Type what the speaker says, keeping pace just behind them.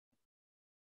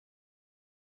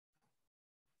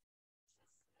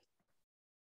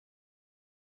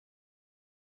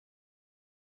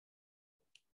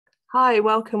Hi,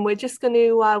 welcome. We're just going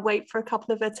to wait for a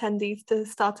couple of attendees to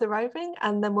start arriving,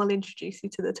 and then we'll introduce you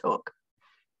to the talk.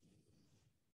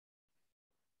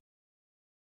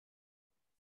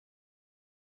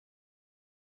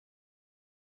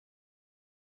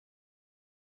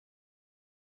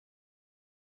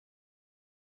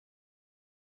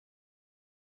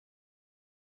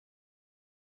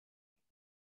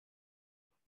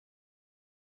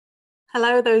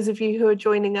 Hello, those of you who are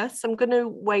joining us. I'm going to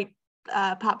wait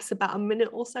perhaps about a minute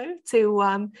or so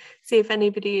to see if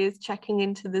anybody is checking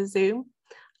into the Zoom.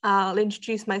 I'll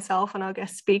introduce myself and our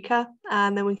guest speaker,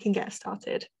 and then we can get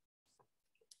started.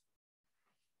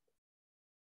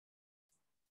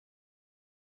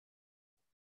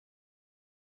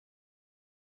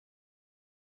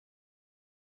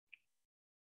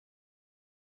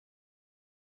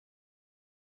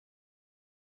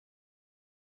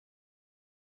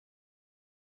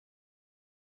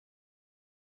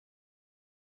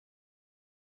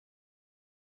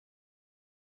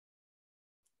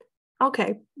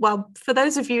 Okay, well, for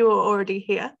those of you who are already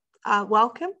here,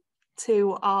 welcome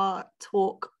to our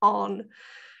talk on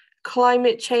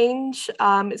climate change.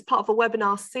 It's part of a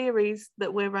webinar series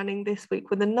that we're running this week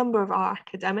with a number of our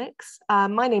academics.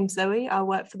 My name's Zoe. I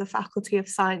work for the Faculty of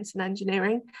Science and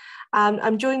Engineering.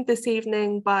 I'm joined this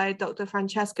evening by Dr.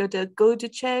 Francesco Del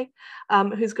Giudice,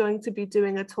 who's going to be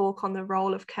doing a talk on the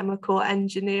role of chemical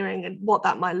engineering and what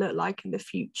that might look like in the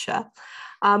future.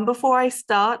 Before I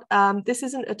start, this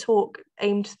isn't a talk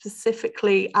aimed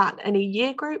specifically at any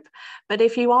year group, but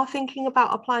if you are thinking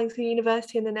about applying to the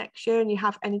university in the next year and you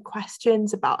have any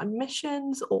questions about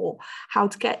admissions or how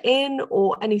to get in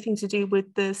or anything to do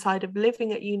with the side of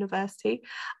living at university,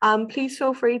 please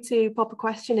feel free to pop a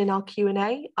question in our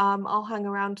Q&A. I'll hang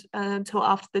around until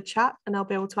after the chat and I'll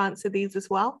be able to answer these as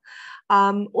well.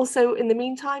 Also, in the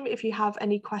meantime, if you have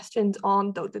any questions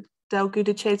on Dr. Del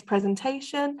Giudice's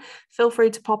presentation, feel free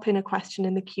to pop in a question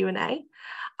in the Q&A.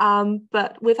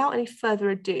 But without any further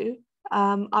ado,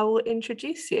 I will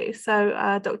introduce you.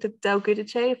 So Dr. Del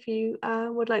Giudice, if you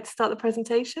would like to start the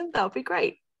presentation, that would be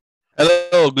great.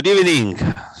 Hello, good evening.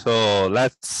 So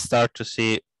let's start to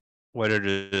see whether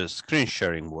the screen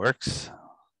sharing works.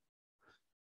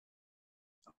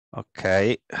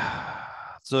 Okay.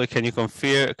 So can you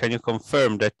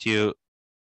confirm that you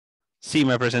see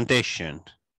my presentation?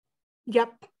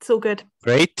 Yep, it's all good.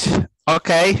 Great.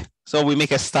 Okay, so we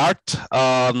make a start.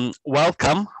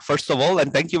 Welcome, first of all,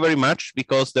 and thank you very much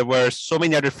because there were so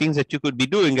many other things that you could be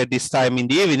doing at this time in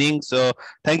the evening. So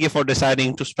thank you for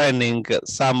deciding to spending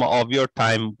some of your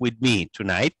time with me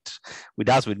tonight,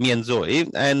 with me and Zoe.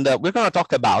 And we're going to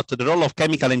talk about the role of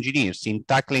chemical engineers in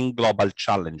tackling global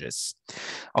challenges.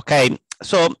 Okay,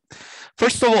 so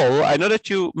first of all, I know that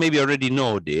you maybe already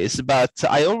know this, but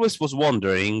I always was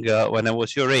wondering when I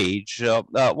was your age,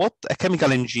 what a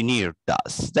chemical engineer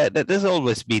does. That has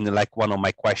always been like one of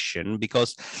my questions,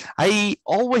 because I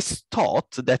always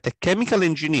thought that a chemical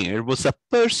engineer was a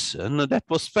person that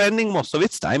was spending most of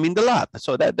its time in the lab.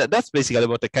 So that's basically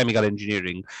what a chemical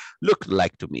engineering looked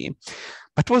like to me.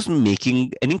 But was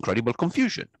making an incredible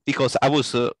confusion because I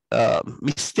was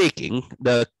mistaking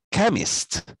the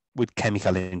chemist with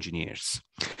chemical engineers.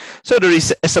 So there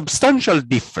is a substantial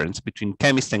difference between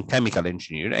chemist and chemical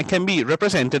engineer and can be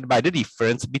represented by the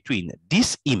difference between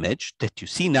this image that you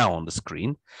see now on the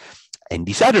screen and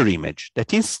this other image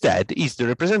that instead is the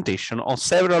representation of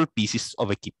several pieces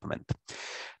of equipment.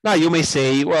 Now you may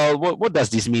say, well, what does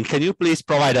this mean? Can you please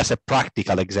provide us a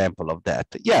practical example of that?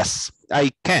 Yes,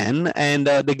 I can. And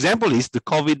the example is the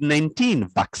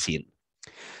COVID-19 vaccine.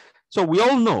 So we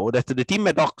all know that the team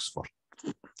at Oxford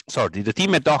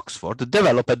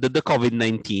developed the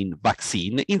COVID-19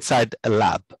 vaccine inside a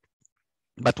lab.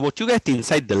 But what you get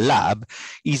inside the lab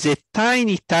is a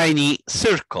tiny, tiny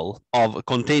circle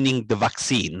containing the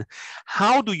vaccine.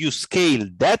 How do you scale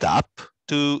that up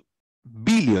to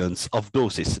billions of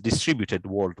doses distributed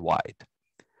worldwide?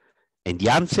 And the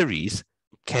answer is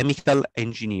chemical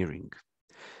engineering.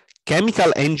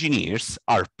 Chemical engineers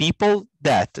are people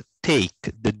that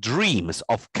take the dreams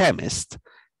of chemists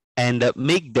and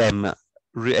make them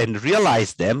and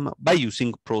realize them by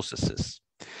using processes.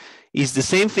 It's the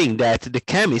same thing that the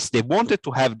chemists, they wanted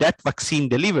to have that vaccine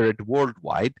delivered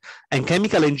worldwide, and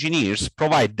chemical engineers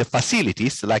provide the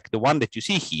facilities like the one that you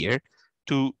see here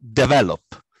to develop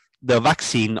the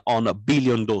vaccine on 1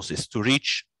 billion doses to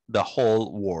reach the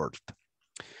whole world.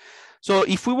 So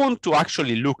if we want to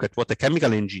actually look at what a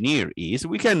chemical engineer is,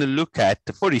 we can look at,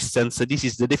 for instance, this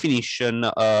is the definition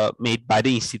made by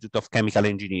the Institute of Chemical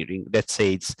Engineering that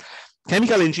says,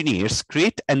 chemical engineers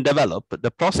create and develop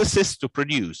the processes to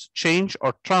produce, change,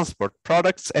 or transport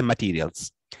products and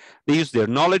materials They use their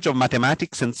knowledge of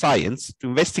mathematics and science to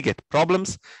investigate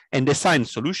problems and design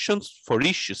solutions for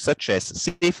issues such as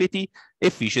safety,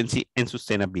 efficiency, and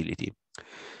sustainability.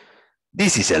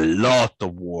 This is a lot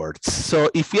of words. So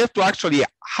if we have to actually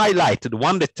highlight the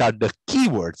one that are the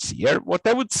keywords here, what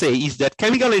I would say is that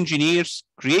chemical engineers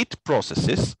create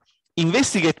processes,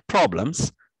 investigate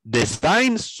problems,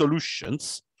 design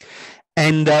solutions,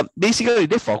 and basically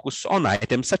they focus on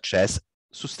items such as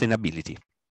sustainability.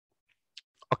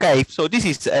 Okay, so this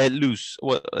is a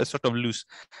sort of loose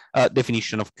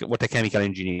definition of what a chemical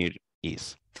engineer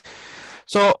is.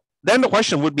 So then the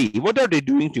question would be, what are they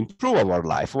doing to improve our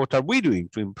life? What are we doing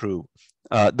to improve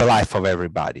the life of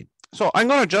everybody? So I'm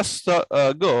going to just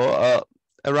go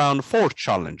around 4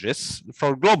 challenges,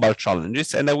 4 global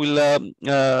challenges, and I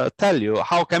will tell you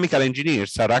how chemical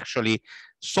engineers are actually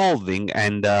solving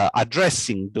and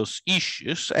addressing those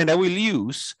issues, and I will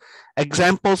use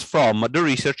examples from the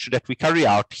research that we carry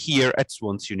out here at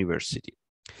Swans University.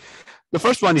 The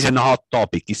first one is a hot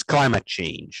topic, is climate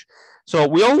change. So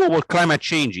we all know what climate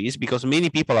change is because many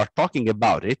people are talking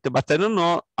about it, but I don't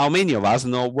know how many of us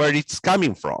know where it's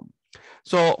coming from.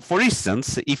 So for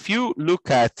instance, if you look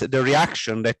at the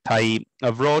reaction that I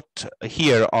wrote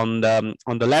here on the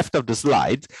left of the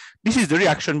slide, this is the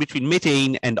reaction between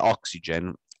methane and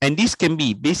oxygen. And this can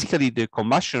be basically the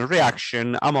combustion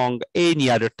reaction among any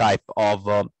other type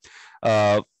of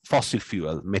fossil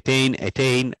fuel, methane,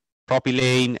 ethane,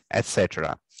 propylene,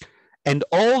 etc. And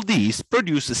all these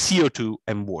produce CO2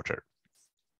 and water.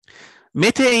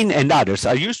 Methane and others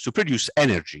are used to produce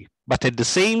energy, but at the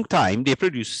same time, they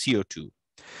produce CO2.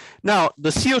 Now, the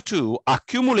CO2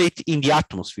 accumulate in the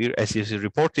atmosphere, as is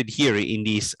reported here in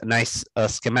this nice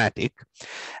schematic,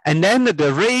 and then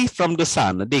the ray from the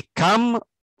sun, they come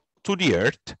to the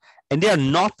earth, and they are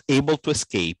not able to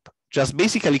escape, just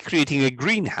basically creating a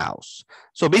greenhouse.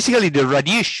 So basically the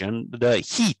radiation, the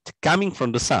heat coming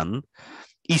from the sun,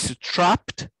 is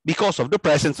trapped because of the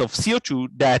presence of CO2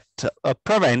 that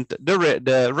prevent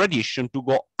the radiation to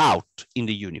go out in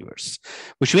the universe,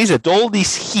 which means that all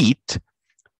this heat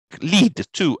lead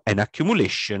to an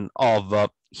accumulation of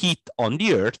heat on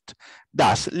the earth,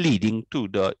 thus leading to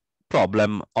the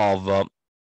problem of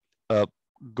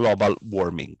global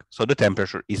warming. So the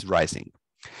temperature is rising.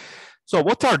 So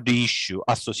what are the issues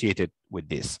associated with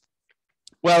this?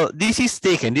 Well, this is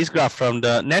taken, this graph, from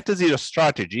the net zero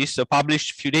strategies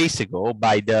published a few days ago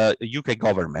by the UK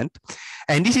government.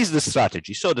 And this is the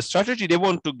strategy. So the strategy, they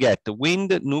want to get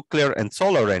wind, nuclear, and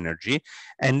solar energy,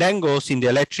 and then goes in the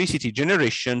electricity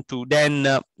generation to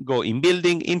then go in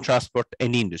building, in transport,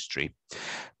 and industry.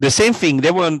 The same thing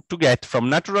they want to get from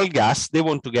natural gas, they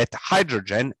want to get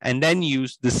hydrogen, and then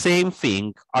use the same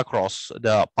thing across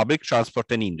the public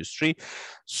transport and industry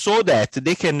so that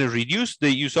they can reduce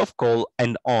the use of coal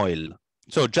and oil.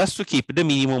 So just to keep the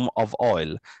minimum of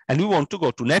oil. And we want to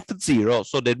go to net zero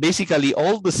so that basically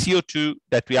all the CO2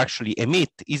 that we actually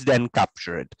emit is then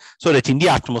captured so that in the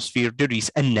atmosphere there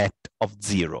is a net of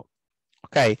zero.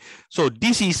 Okay, so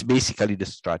this is basically the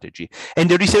strategy. And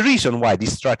there is a reason why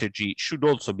this strategy should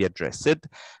also be addressed.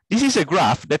 This is a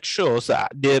graph that shows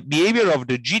the behavior of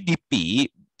the GDP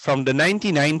from the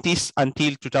 1990s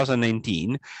until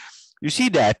 2019. You see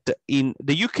that in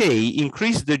the UK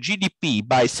increased the GDP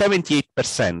by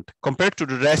 78% compared to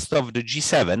the rest of the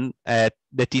G7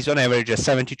 that is on average at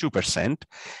 72%.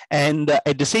 And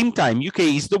at the same time, UK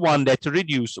is the one that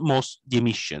reduced most the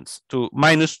emissions to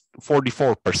minus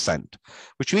 44%,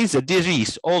 which means that there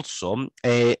is also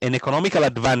an economical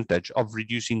advantage of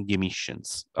reducing the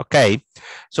emissions. Okay,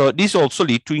 so this also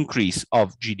leads to increase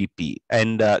of GDP.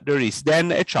 And there is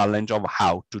then a challenge of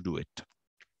how to do it.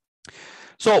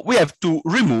 So we have to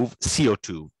remove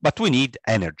CO2, but we need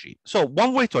energy. So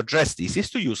one way to address this is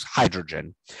to use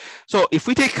hydrogen. So if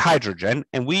we take hydrogen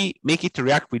and we make it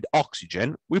react with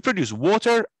oxygen, we produce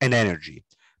water and energy.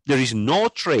 There is no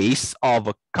trace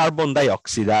of carbon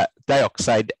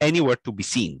dioxide anywhere to be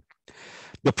seen.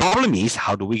 The problem is,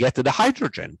 how do we get to the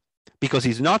hydrogen? Because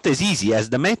it's not as easy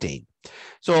as the methane.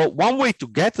 So one way to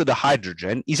get to the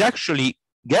hydrogen is actually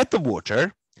get the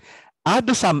water,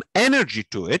 add some energy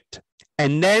to it,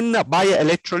 and then by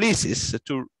electrolysis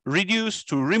to reduce,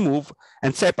 to remove,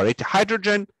 and separate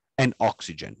hydrogen and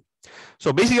oxygen.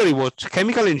 So basically what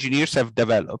chemical engineers have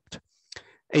developed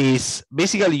is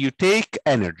basically you take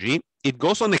energy, it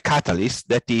goes on a catalyst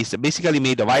that is basically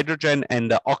made of hydrogen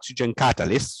and oxygen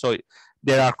catalyst. So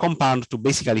there are compounds to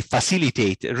basically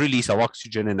facilitate release of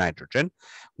oxygen and hydrogen.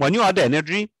 When you add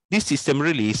energy, this system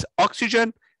releases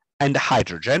oxygen and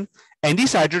hydrogen, and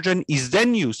this hydrogen is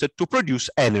then used to produce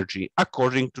energy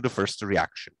according to the first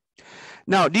reaction.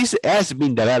 Now, this has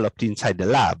been developed inside the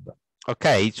lab.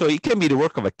 Okay, so it can be the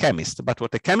work of a chemist, but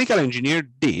what a chemical engineer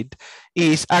did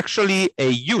is actually a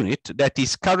unit that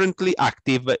is currently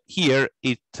active here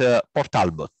at Port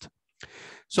Talbot.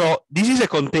 So this is a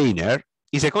container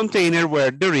where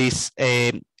there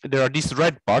are these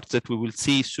red parts that we will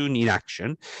see soon in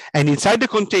action. And inside the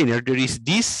container, there is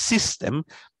this system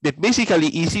that basically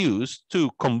is used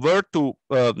to convert to,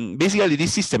 basically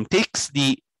this system takes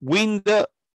the wind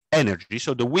energy,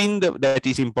 so the wind that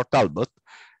is in Port Talbot.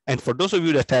 And for those of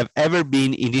you that have ever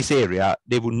been in this area,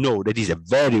 they would know that it's a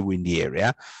very windy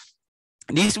area.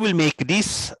 This will make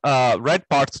these red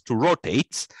parts to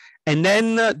rotate. And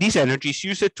then this energy is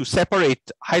used to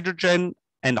separate hydrogen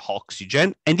and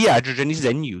oxygen, and the hydrogen is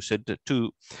then used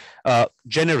to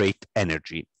generate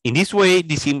energy. In this way,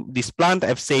 this plant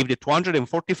have saved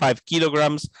 245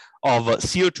 kilograms of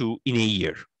CO2 in a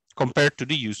year compared to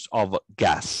the use of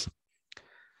gas.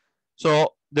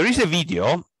 So there is a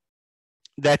video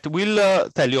that will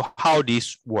tell you how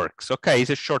this works. Okay, it's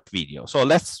a short video, so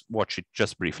let's watch it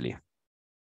just briefly.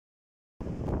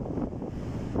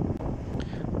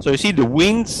 So you see the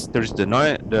winds, there's the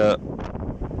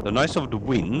noise of the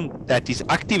wind that is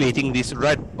activating these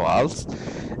red balls,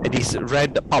 these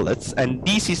red pellets, and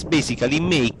this is basically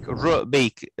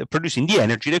producing the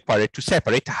energy required to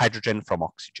separate hydrogen from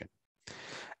oxygen.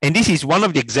 And this is one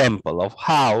of the examples of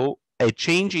how a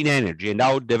change in energy and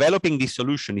how developing this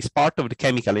solution is part of the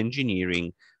chemical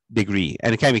engineering degree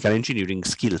and chemical engineering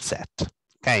skill set.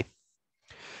 Okay.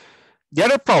 The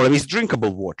other problem is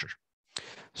drinkable water.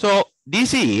 So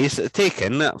this is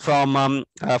taken from a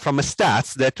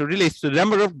stats that relates to the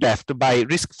number of deaths by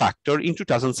risk factor in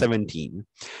 2017.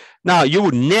 Now, you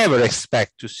would never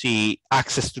expect to see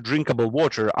access to drinkable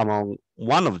water among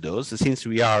one of those, since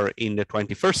we are in the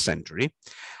 21st century.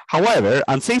 However,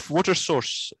 unsafe water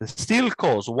source still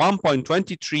caused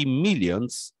 1.23 million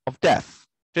of deaths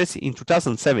just in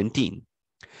 2017.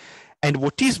 And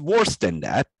what is worse than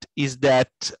that is that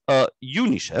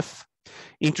UNICEF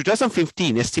in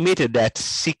 2015 estimated that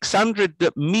 600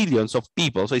 million of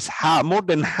people, so it's more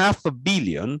than 500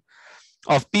 million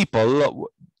of people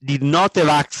did not have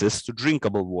access to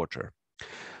drinkable water.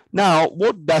 Now,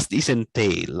 what does this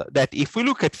entail? That if we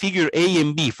look at figure A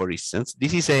and B, for instance,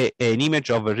 this is an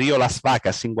image of Rio Las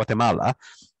Vacas in Guatemala,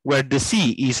 where the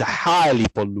sea is highly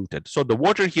polluted. So the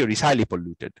water here is highly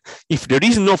polluted. If there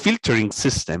is no filtering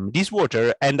system, this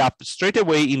water ends up straight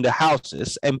away in the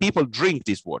houses and people drink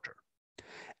this water.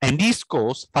 And this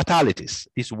causes fatalities,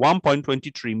 this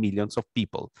 1.23 million of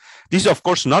people. This is, of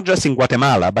course, not just in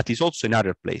Guatemala, but it's also in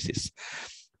other places.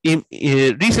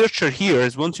 A researcher here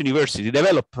at Wons University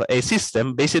developed a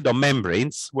system based on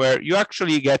membranes where you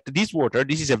actually get this water.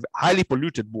 This is a highly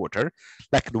polluted water,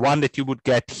 like the one that you would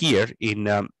get here in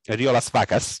Rio Las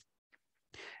Vacas.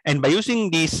 And by using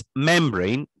this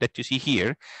membrane that you see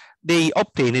here, they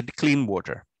obtained clean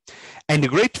water. And the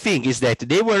great thing is that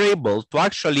they were able to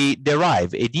actually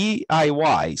derive a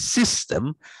DIY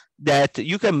system that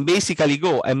you can basically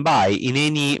go and buy in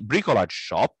any bricolage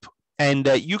shop. And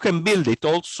you can build it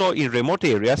also in remote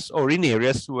areas or in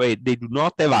areas where they do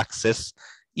not have access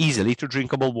easily to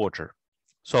drinkable water.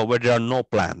 So where there are no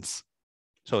plants.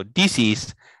 So this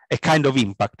is a kind of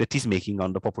impact that is making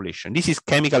on the population. This is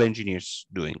chemical engineers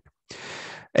doing.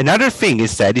 Another thing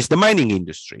is that is the mining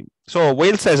industry. So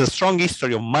Wales has a strong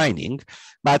history of mining,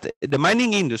 but the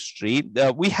mining industry,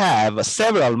 we have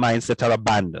several mines that are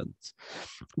abandoned.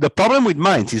 The problem with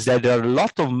mines is that there are a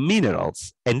lot of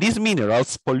minerals, and these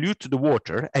minerals pollute the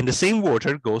water, and the same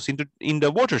water goes in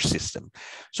the water system.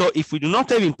 So if we do not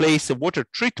have in place water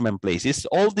treatment places,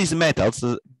 all these metals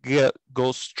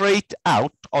go straight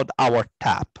out of our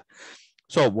tap.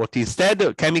 So what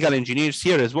instead chemical engineers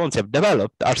here as Wons have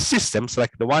developed are systems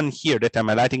like the one here that I'm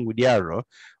highlighting with the arrow,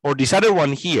 or this other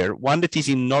one here, one that is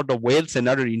in north of Wales and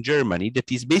other in Germany,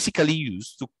 that is basically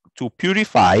used to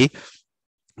purify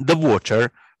the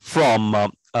water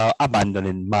from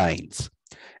abandoned mines.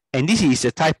 And this is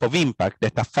a type of impact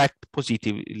that affects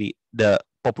positively the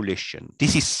population.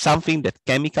 This is something that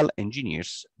chemical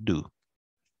engineers do.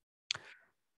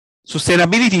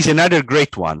 Sustainability is another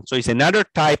great one. So it's another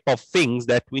type of things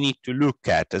that we need to look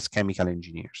at as chemical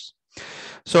engineers.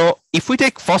 So if we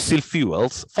take fossil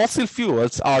fuels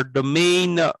are the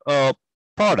main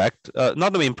product,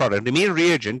 not the main product, the main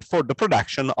reagent for the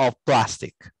production of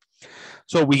plastic.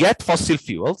 So we get fossil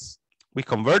fuels, we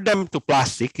convert them to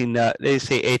plastic in, let's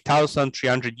say,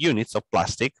 8,300 units of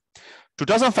plastic.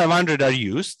 2,500 are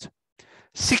used,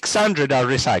 600 are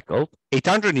recycled,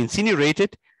 800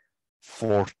 incinerated,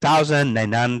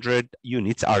 4,900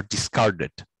 units are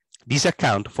discarded. These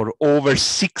account for over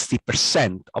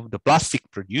 60% of the plastic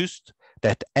produced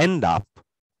that end up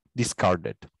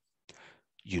discarded.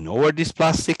 You know where this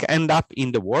plastic end up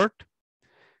in the world?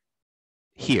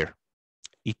 Here.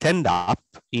 It end up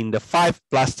in the 5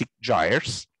 plastic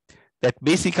gyres that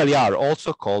basically are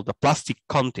also called the plastic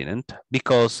continent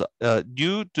because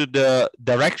due to the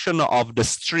direction of the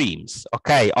streams,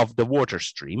 okay, of the water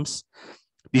streams,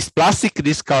 this plastic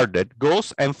discarded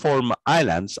goes and form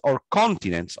islands or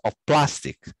continents of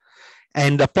plastic.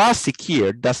 And the plastic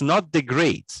here does not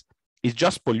degrade. It's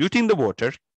just polluting the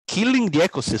water, killing the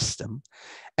ecosystem,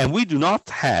 and we do not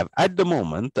have at the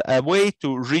moment a way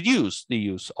to reduce the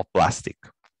use of plastic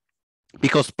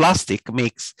because plastic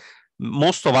makes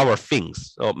most of our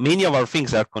things. So many of our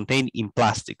things are contained in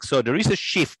plastic. So there is a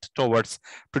shift towards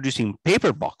producing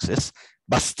paper boxes,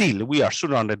 but still we are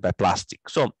surrounded by plastic.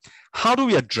 So how do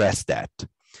we address that?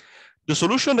 The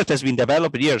solution that has been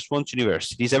developed here at Swansea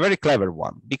University is a very clever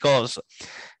one because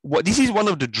this is one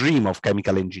of the dreams of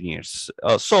chemical engineers.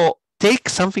 So take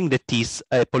something that is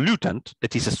a pollutant,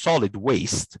 that is a solid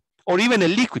waste, or even a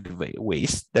liquid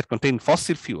waste that contains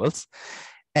fossil fuels,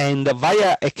 and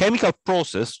via a chemical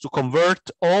process to convert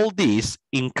all these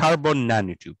in carbon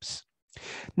nanotubes.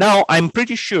 Now, I'm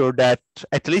pretty sure that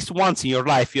at least once in your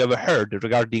life you have heard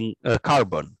regarding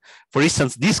carbon. For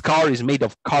instance, this car is made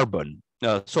of carbon.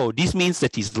 So this means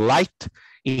that it's light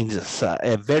in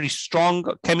a very strong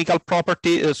chemical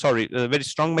property, very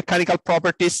strong mechanical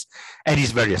properties, and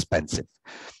is very expensive.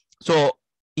 So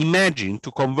imagine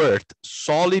to convert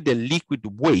solid and liquid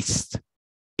waste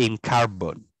in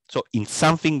carbon. So in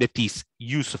something that is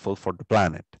useful for the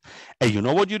planet. And you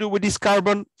know what you do with this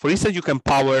carbon? For instance, you can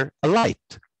power a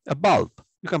light, a bulb.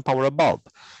 You can power a bulb.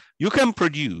 You can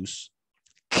produce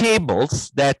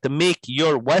cables that make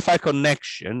your Wi-Fi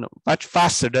connection much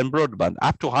faster than broadband,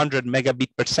 up to 100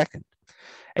 megabit per second.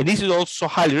 And this is also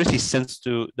highly resistant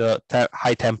to the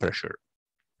high temperature.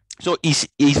 So it's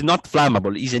not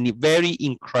flammable. It's a very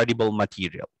incredible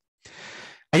material.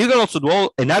 And you can also do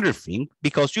another thing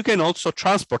because you can also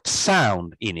transport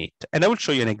sound in it. And I will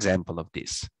show you an example of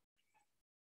this.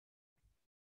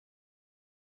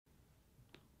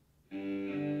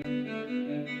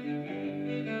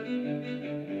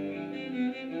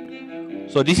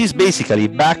 So this is basically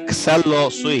Bach cello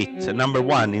suite number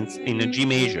 1 in a G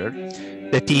major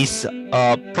that is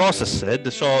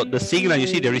processed. So the signal, you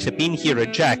see there is a pin here, a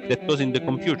jack that goes in the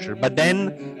computer, but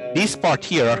then this part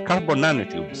here are carbon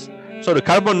nanotubes. So the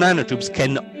carbon nanotubes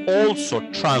can also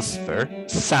transfer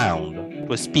sound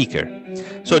to a speaker.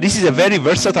 So this is a very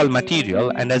versatile material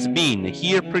and has been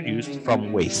here produced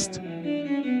from waste.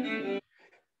 And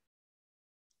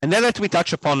then let me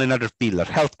touch upon another pillar,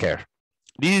 healthcare.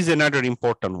 This is another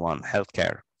important one,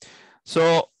 healthcare.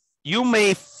 So you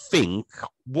may think,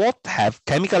 what have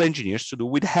chemical engineers to do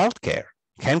with healthcare?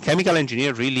 Can chemical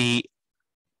engineers really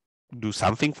do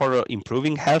something for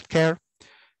improving healthcare?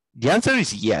 The answer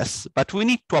is yes, but we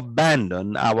need to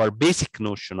abandon our basic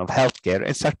notion of healthcare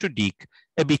and start to dig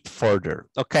a bit further.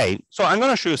 Okay, so I'm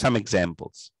going to show you some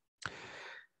examples.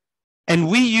 And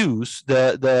we use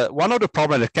one of the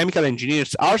problems that chemical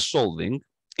engineers are solving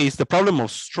is the problem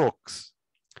of strokes.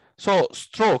 So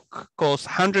stroke causes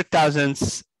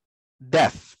 100,000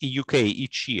 deaths in UK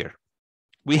each year.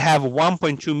 We have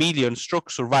 1.2 million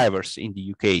stroke survivors in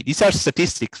the UK. These are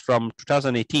statistics from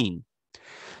 2018.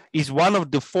 Is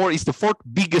the fourth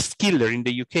biggest killer in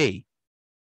the UK.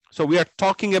 So we are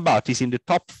talking about is in the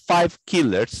top 5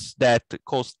 killers that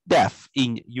cause death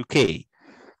in UK.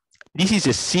 This is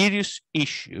a serious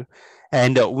issue,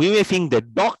 and we may think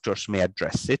that doctors may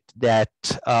address it, that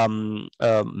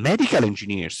medical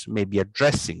engineers may be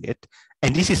addressing it,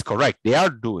 and this is correct. They are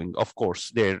doing, of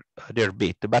course, their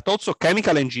bit, but also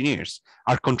chemical engineers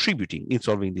are contributing in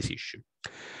solving this issue.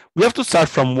 We have to start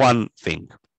from one thing.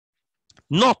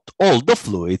 Not all the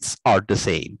fluids are the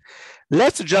same.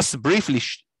 Let's just briefly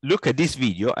look at this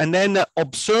video and then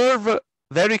observe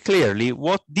very clearly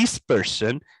what this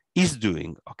person is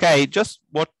doing. Okay, just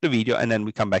watch the video and then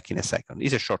we come back in a second.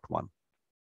 It's a short one.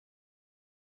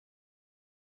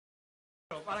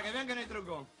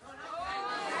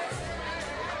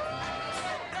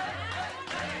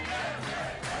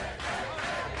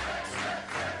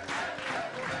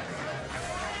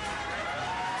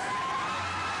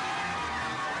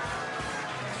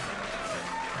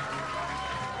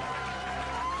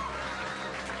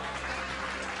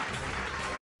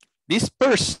 This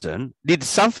person did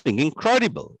something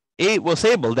incredible. He was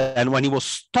able then, when he was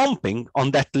stomping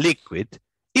on that liquid,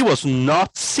 it was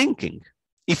not sinking.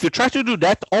 If you try to do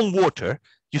that on water,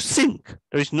 you sink.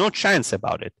 There is no chance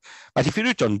about it. But if you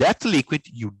do it on that liquid,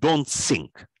 you don't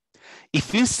sink.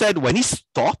 If instead, when he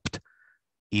stopped,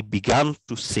 he began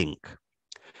to sink.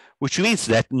 which means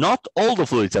that not all the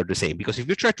fluids are the same, because if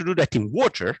you try to do that in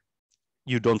water,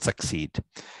 you don't succeed.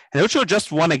 And I'll show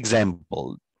just one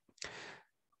example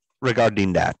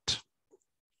regarding that.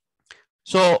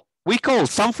 So we call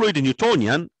some fluid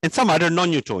Newtonian and some other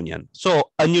non-Newtonian.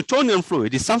 So a Newtonian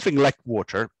fluid is something like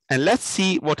water. And let's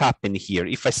see what happened here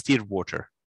if I steer water.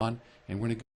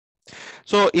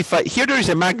 So if here there is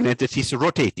a magnet that is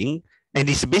rotating and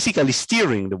is basically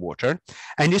steering the water,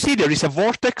 and you see there is a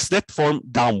vortex that forms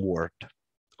downward.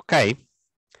 Okay,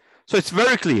 so it's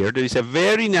very clear there is a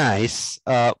very nice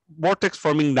vortex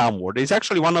forming downward. It's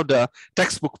actually one of the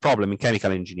textbook problems in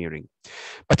chemical engineering.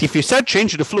 But if you said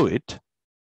change the fluid,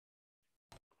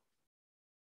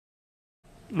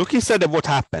 look instead of what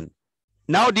happened.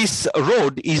 Now this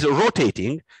rod is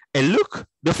rotating, and look,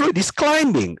 the fluid is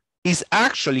climbing, is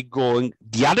actually going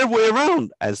the other way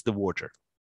around as the water.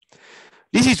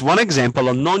 This is one example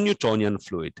of non-Newtonian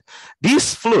fluid.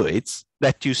 These fluids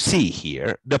that you see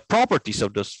here, the properties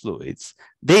of those fluids,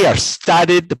 they are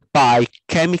studied by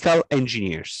chemical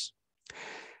engineers.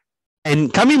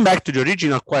 And coming back to the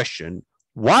original question,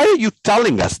 why are you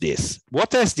telling us this?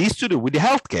 What has this to do with the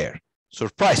healthcare?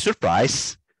 Surprise,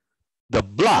 surprise, the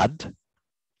blood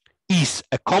is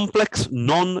a complex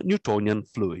non-Newtonian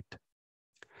fluid.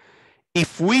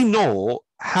 If we know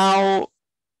how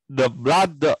the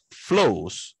blood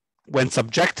flows when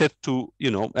subjected to,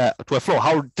 to a flow,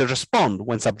 how they respond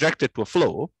when subjected to a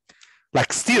flow,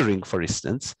 like steering, for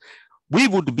instance, we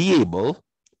would be able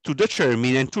to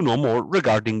determine and to know more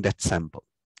regarding that sample.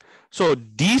 So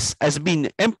this has been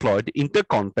employed in the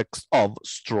context of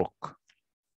stroke.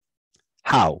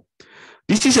 How?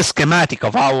 This is a schematic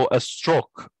of how a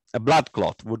stroke, a blood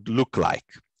clot, would look like.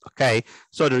 Okay,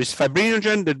 so there is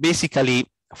fibrinogen that basically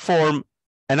form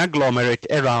an agglomerate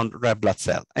around red blood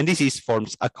cell, and this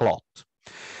forms a clot.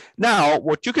 Now,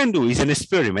 what you can do is an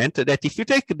experiment that if you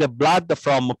take the blood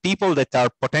from people that are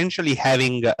potentially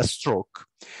having a stroke,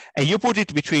 and you put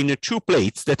it between two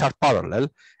plates that are parallel,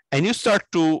 and you start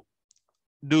to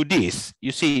do this,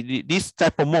 you see this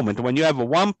type of moment when you have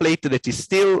one plate that is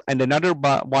still and another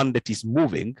one that is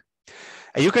moving,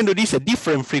 and you can do this at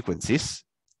different frequencies.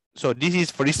 So this is,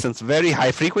 for instance, very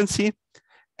high frequency,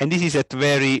 and this is at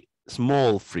very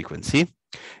small frequency.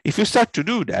 If you start to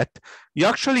do that, you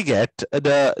actually get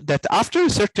that after a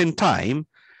certain time,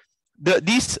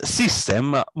 this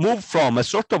system move from a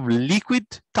sort of liquid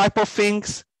type of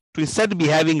things to instead be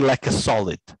having like a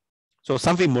solid, so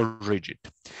something more rigid.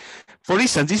 For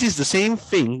instance, this is the same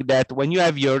thing that when you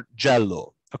have your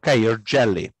jello, okay, your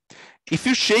jelly. If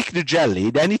you shake the jelly,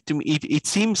 then it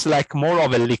seems like more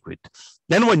of a liquid.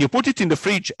 Then when you put it in the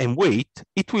fridge and wait,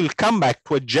 it will come back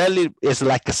to a jelly as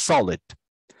like a solid.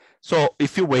 So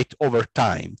if you wait over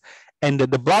time, and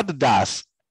the blood does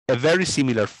a very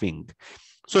similar thing.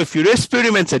 So if you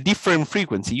experiment a different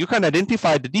frequency, you can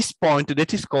identify this point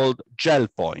that is called gel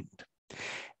point.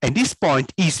 And this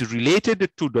point is related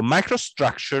to the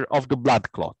microstructure of the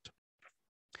blood clot.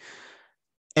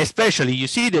 Especially, you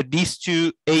see that these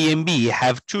two A and B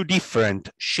have two different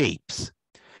shapes.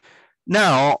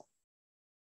 Now,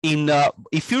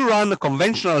 if you run a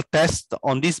conventional test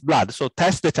on this blood, so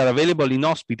tests that are available in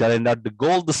hospital and are the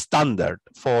gold standard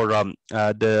for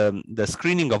the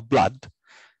screening of blood,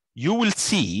 you will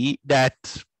see that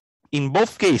in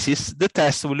both cases, the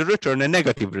test will return a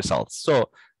negative result. So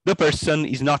the person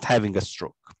is not having a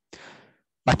stroke,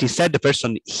 but instead the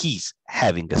person is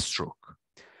having a stroke.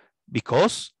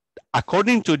 Because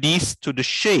according to this, to the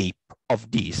shape of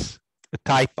this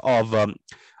type of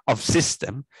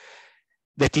system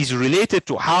that is related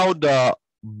to how the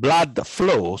blood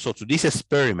flows, so to these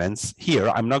experiments here,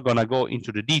 I'm not going to go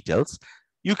into the details,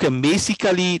 you can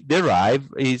basically derive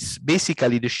is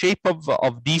basically the shape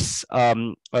of this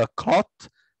clot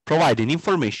providing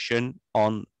information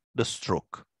on the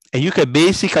stroke. And you can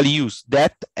basically use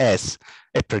that as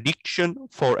a prediction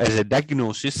as a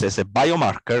diagnosis, as a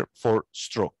biomarker for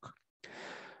stroke.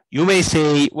 You may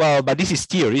say, well, but this is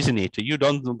theory, isn't it? You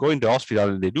don't go into the hospital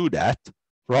and they do that.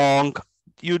 Wrong.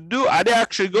 You do. They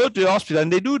actually go to the hospital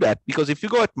and they do that, because if you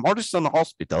go at Morrison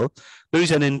Hospital, there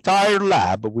is an entire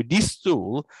lab with this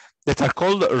tool that are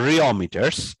called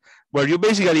rheometers, where you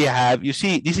basically have, you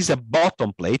see, this is a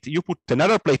bottom plate. You put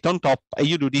another plate on top and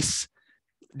you do these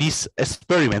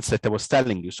experiments that I was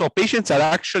telling you. So patients are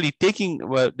actually taking,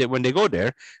 when they go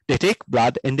there, they take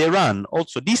blood and they run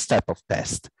also this type of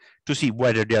test to see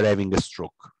whether they're having a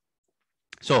stroke.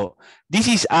 So this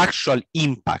is actual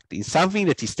impact in something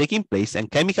that is taking place,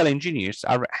 and chemical engineers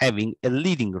are having a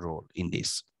leading role in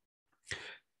this.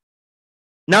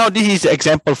 Now, this is an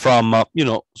example from,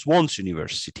 Swans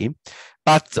University.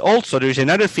 But also there is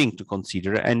another thing to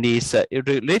consider, and is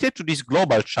related to this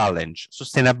global challenge: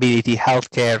 sustainability,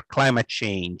 healthcare, climate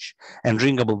change, and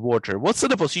drinkable water. What's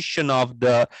the position of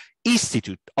the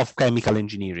Institute of Chemical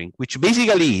Engineering, which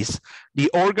basically is the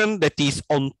organ that is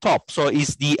on top, so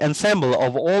is the ensemble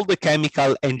of all the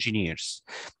chemical engineers.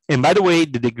 And by the way,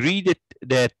 the degree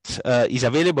that is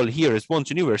available here at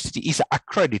Swans University is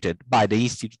accredited by the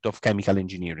Institute of Chemical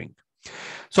Engineering.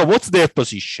 So what's their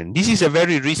position? This is a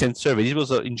very recent survey. This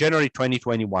was in January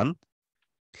 2021.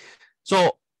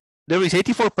 So there is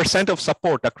 84% of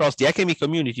support across the academic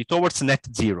community towards net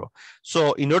zero.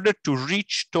 So in order to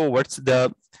reach towards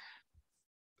the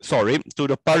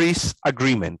Paris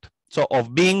Agreement, so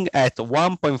of being at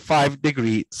 1.5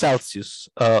 degrees Celsius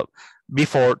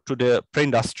before to the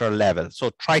pre-industrial level. So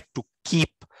try to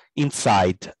keep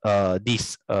inside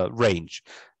this range,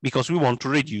 because we want to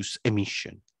reduce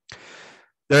emission.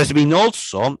 There has been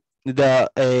also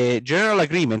the general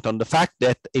agreement on the fact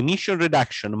that emission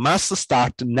reduction must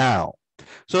start now.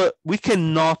 So we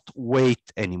cannot wait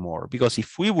anymore, because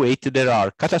if we wait, there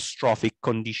are catastrophic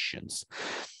conditions.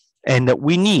 And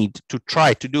we need to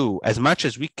try to do as much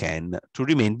as we can to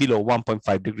remain below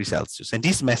 1.5 degrees Celsius. And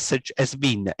this message has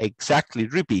been exactly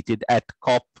repeated at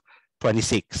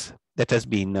COP26 that has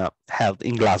been held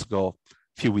in Glasgow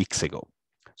a few weeks ago.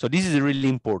 So this is really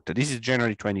important. This is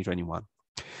January 2021.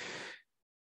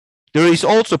 There is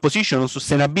also a position on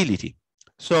sustainability.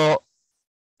 So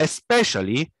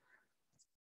especially,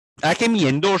 academia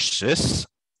endorses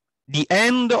the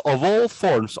end of all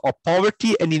forms of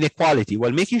poverty and inequality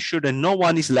while making sure that no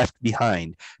one is left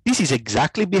behind. This is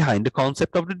exactly behind the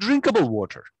concept of the drinkable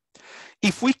water.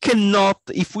 If we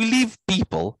leave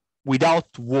people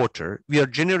without water, we are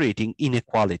generating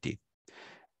inequality.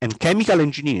 And chemical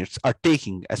engineers are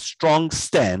taking a strong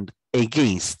stand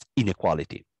against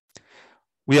inequality.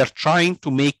 We are trying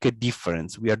to make a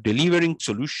difference. We are delivering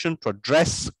solutions to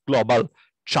address global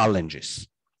challenges.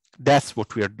 That's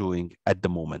what we are doing at the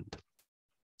moment.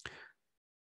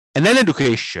 And then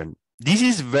education. This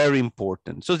is very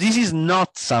important. So this is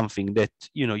not something that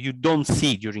you don't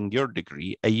see during your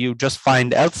degree and you just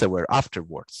find elsewhere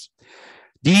afterwards.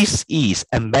 This is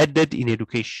embedded in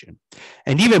education.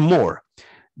 And even more,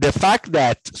 the fact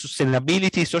that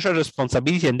sustainability, social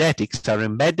responsibility, and ethics are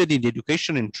embedded in the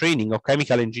education and training of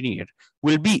chemical engineers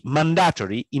will be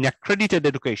mandatory in accredited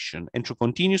education and through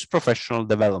continuous professional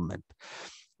development,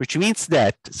 which means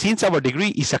that since our degree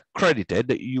is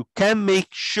accredited, you can make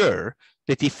sure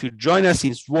that if you join us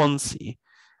in Swansea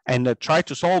and try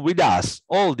to solve with us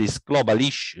all these global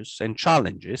issues and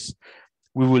challenges,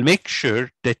 we will make sure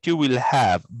that you will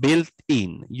have built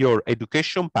in your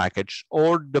education package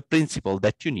or the principle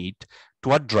that you need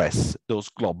to address those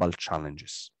global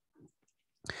challenges.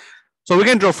 So we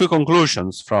can draw a few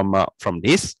conclusions from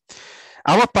this.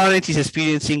 Our planet is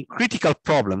experiencing critical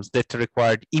problems that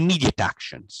require immediate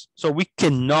actions. So we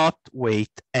cannot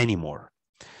wait anymore.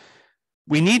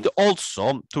 We need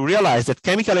also to realize that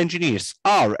chemical engineers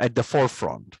are at the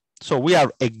forefront. So we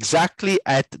are exactly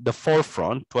at the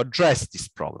forefront to address these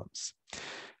problems.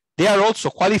 They are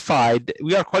also qualified,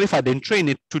 we are qualified and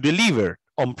trained to deliver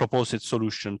on proposed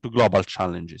solutions to global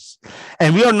challenges.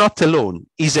 And we are not alone.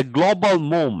 It's a global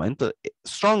movement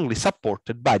strongly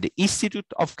supported by the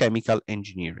Institute of Chemical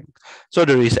Engineering. So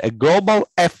there is a global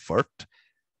effort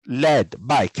led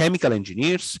by chemical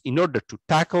engineers in order to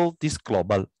tackle these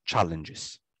global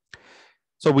challenges.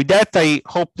 So with that, I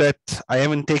hope that I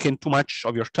haven't taken too much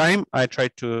of your time. I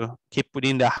tried to keep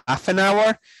within the half an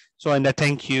hour. So, and I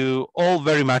thank you all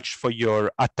very much for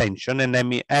your attention, and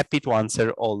I'm happy to answer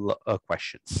all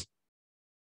questions.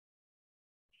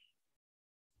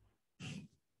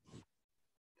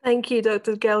 Thank you,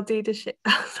 Dr. Del Giudice.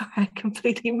 Sorry, I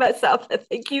completely messed up.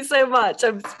 Thank you so much.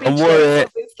 I'm speechless,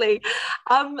 obviously.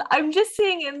 I'm just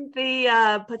seeing in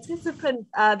the participant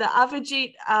that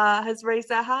Avijit has raised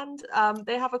their hand.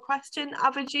 They have a question.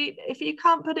 Avijit, if you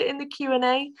can't put it in the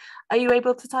Q&A, are you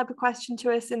able to type a question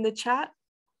to us in the chat?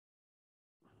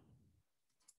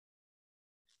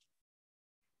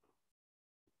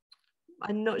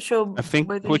 I'm not sure. I think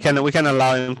we can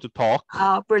allow him to talk.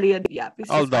 Brilliant. Yeah.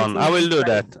 Hold on. I will do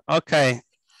that. Okay.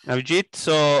 Avijit,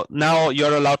 so now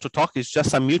you're allowed to talk. It's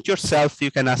just unmute yourself. You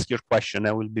can ask your question.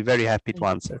 I will be very happy to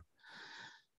answer.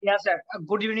 Yes, sir.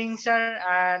 Good evening, sir.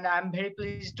 And I'm very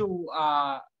pleased to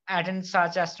attend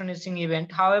such astonishing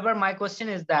event. However, my question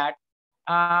is that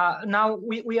now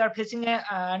we are facing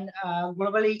a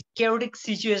globally chaotic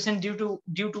situation due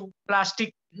to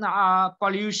plastic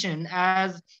pollution,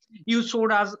 as you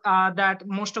showed us that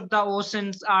most of the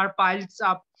oceans are piled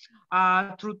up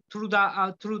through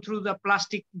the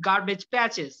plastic garbage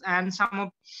patches, and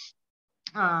some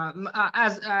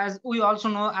as we also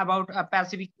know about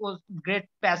Great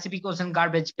Pacific Ocean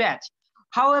garbage patch.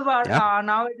 However, Yeah.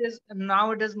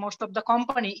 nowadays most of the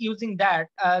company using that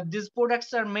these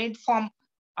products are made from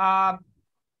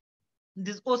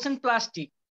this ocean plastic.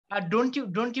 Don't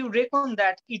you reckon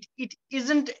that it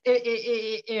isn't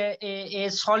a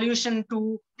solution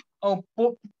to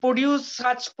produce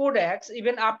such products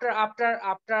even after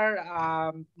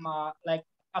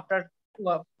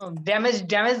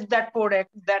damage that product,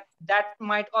 that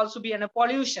might also be a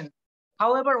pollution.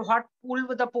 However, what will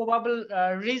be the probable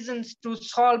reasons to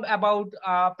solve about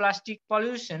plastic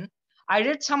pollution? I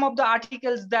read some of the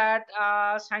articles that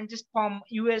scientists from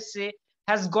USA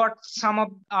has got some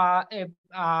of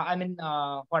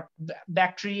what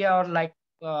bacteria, or like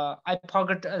I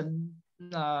forgot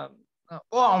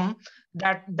worm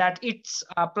that eats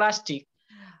plastic.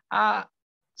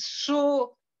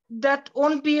 So that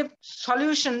won't be a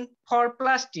solution for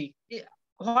plastic.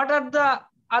 What are the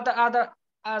other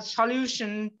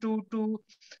solution to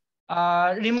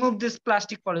remove this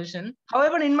plastic pollution?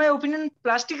 However, in my opinion,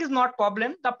 plastic is not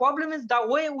problem. The problem is the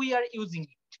way we are using it.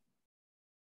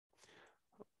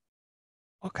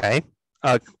 Okay.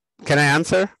 Can I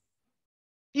answer?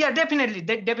 Yeah, definitely.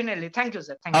 Thank you,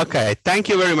 sir. Thank you. Okay. Thank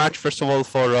you very much, first of all,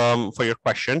 for your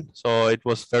question. So it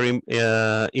was very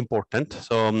important.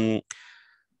 So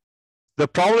the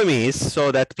problem is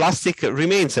so that plastic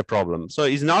remains a problem. So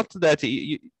it's not that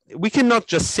we cannot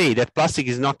just say that plastic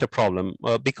is not a problem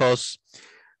because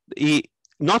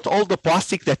not all the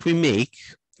plastic that we make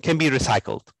can be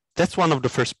recycled. That's one of the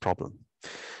first problems.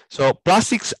 So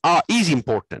plastics is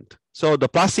important. So the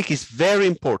plastic is very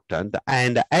important.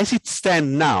 And as it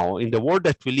stands now in the world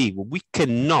that we live, we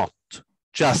cannot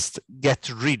just get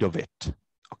rid of it.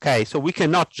 Okay, so we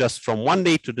cannot just from one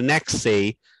day to the next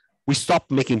say, we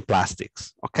stop making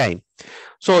plastics. Okay,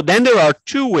 so then there are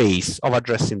two ways of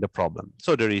addressing the problem.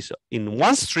 So there is in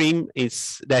one stream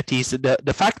is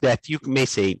the fact that you may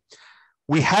say,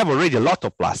 we have already a lot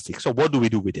of plastic. So what do we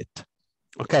do with it?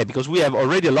 Okay, because we have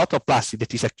already a lot of plastic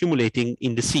that is accumulating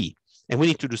in the sea, and we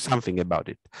need to do something about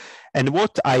it. And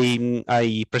what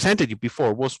I presented you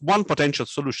before was one potential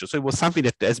solution. So it was something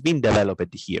that has been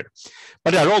developed here.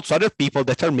 But there are also other people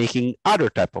that are making other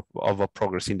type of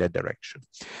progress in that direction.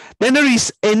 Then there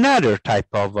is another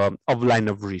type of line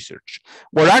of research,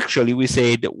 where actually we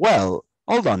said, well,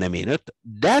 hold on a minute,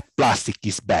 that plastic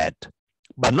is bad.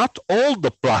 But not all the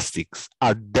plastics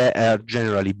are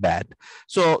generally bad.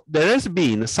 So there has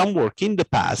been some work in the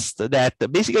past that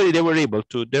basically they were able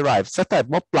to derive some type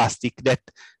of plastic that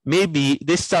maybe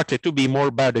they started to be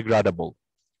more biodegradable.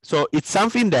 So it's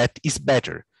something that is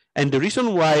better. And the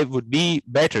reason why it would be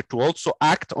better to also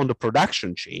act on the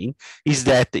production chain is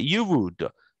that you would,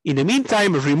 in the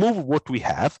meantime, remove what we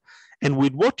have, and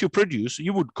with what you produce,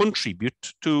 you would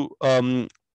contribute to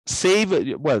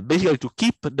save, well, basically to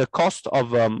keep the cost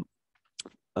of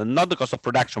not the cost of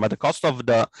production, but the cost of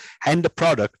the end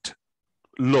product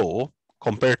low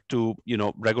compared to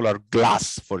regular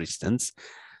glass, for instance,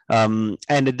 and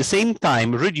at the same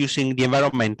time reducing the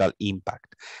environmental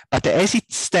impact. But as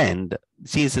it stands,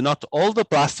 since not all the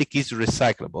plastic is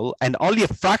recyclable and only a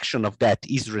fraction of that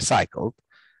is recycled,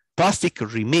 plastic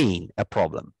remain a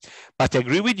problem. But I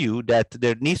agree with you that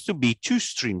there needs to be two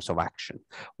streams of action.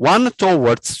 One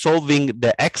towards solving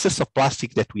the excess of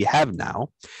plastic that we have now,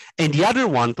 and the other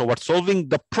one towards solving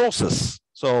the process.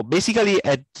 So basically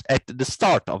at the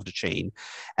start of the chain.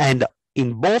 And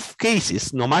in both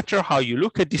cases, no matter how you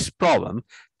look at this problem,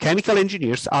 chemical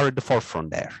engineers are at the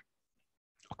forefront there.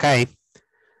 Okay.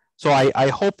 So I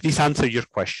hope this answered your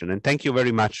question, and thank you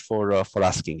very much for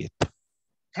asking it.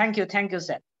 Thank you,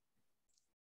 sir.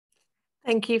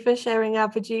 Thank you for sharing,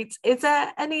 Abhijit. Is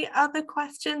there any other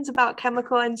questions about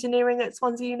chemical engineering at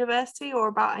Swansea University or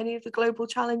about any of the global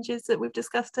challenges that we've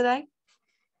discussed today?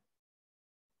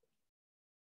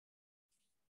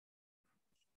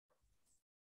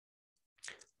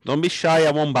 Don't be shy,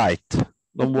 I won't bite.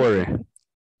 Don't worry.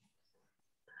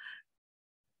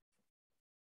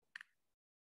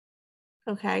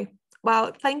 Okay.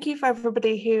 Well, thank you for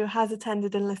everybody who has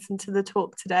attended and listened to the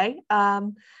talk today.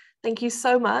 Thank you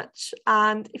so much.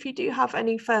 And if you do have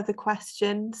any further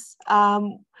questions,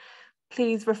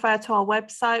 please refer to our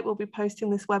website. We'll be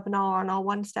posting this webinar on our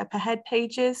One Step Ahead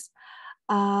pages.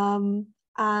 And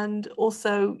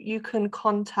also you can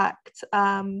contact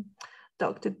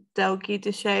Dr. Del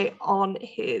Giudice on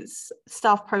his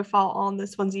staff profile on the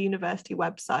Swansea University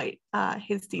website.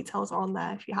 His details are on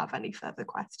there if you have any further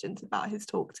questions about his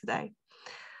talk today.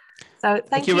 So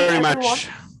thank you very much.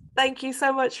 Thank you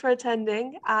so much for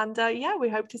attending, and yeah, we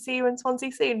hope to see you in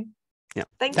Swansea soon. Yeah.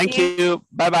 Thank you.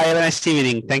 Bye bye. Have a nice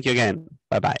evening. Thank you again.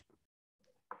 Bye-bye.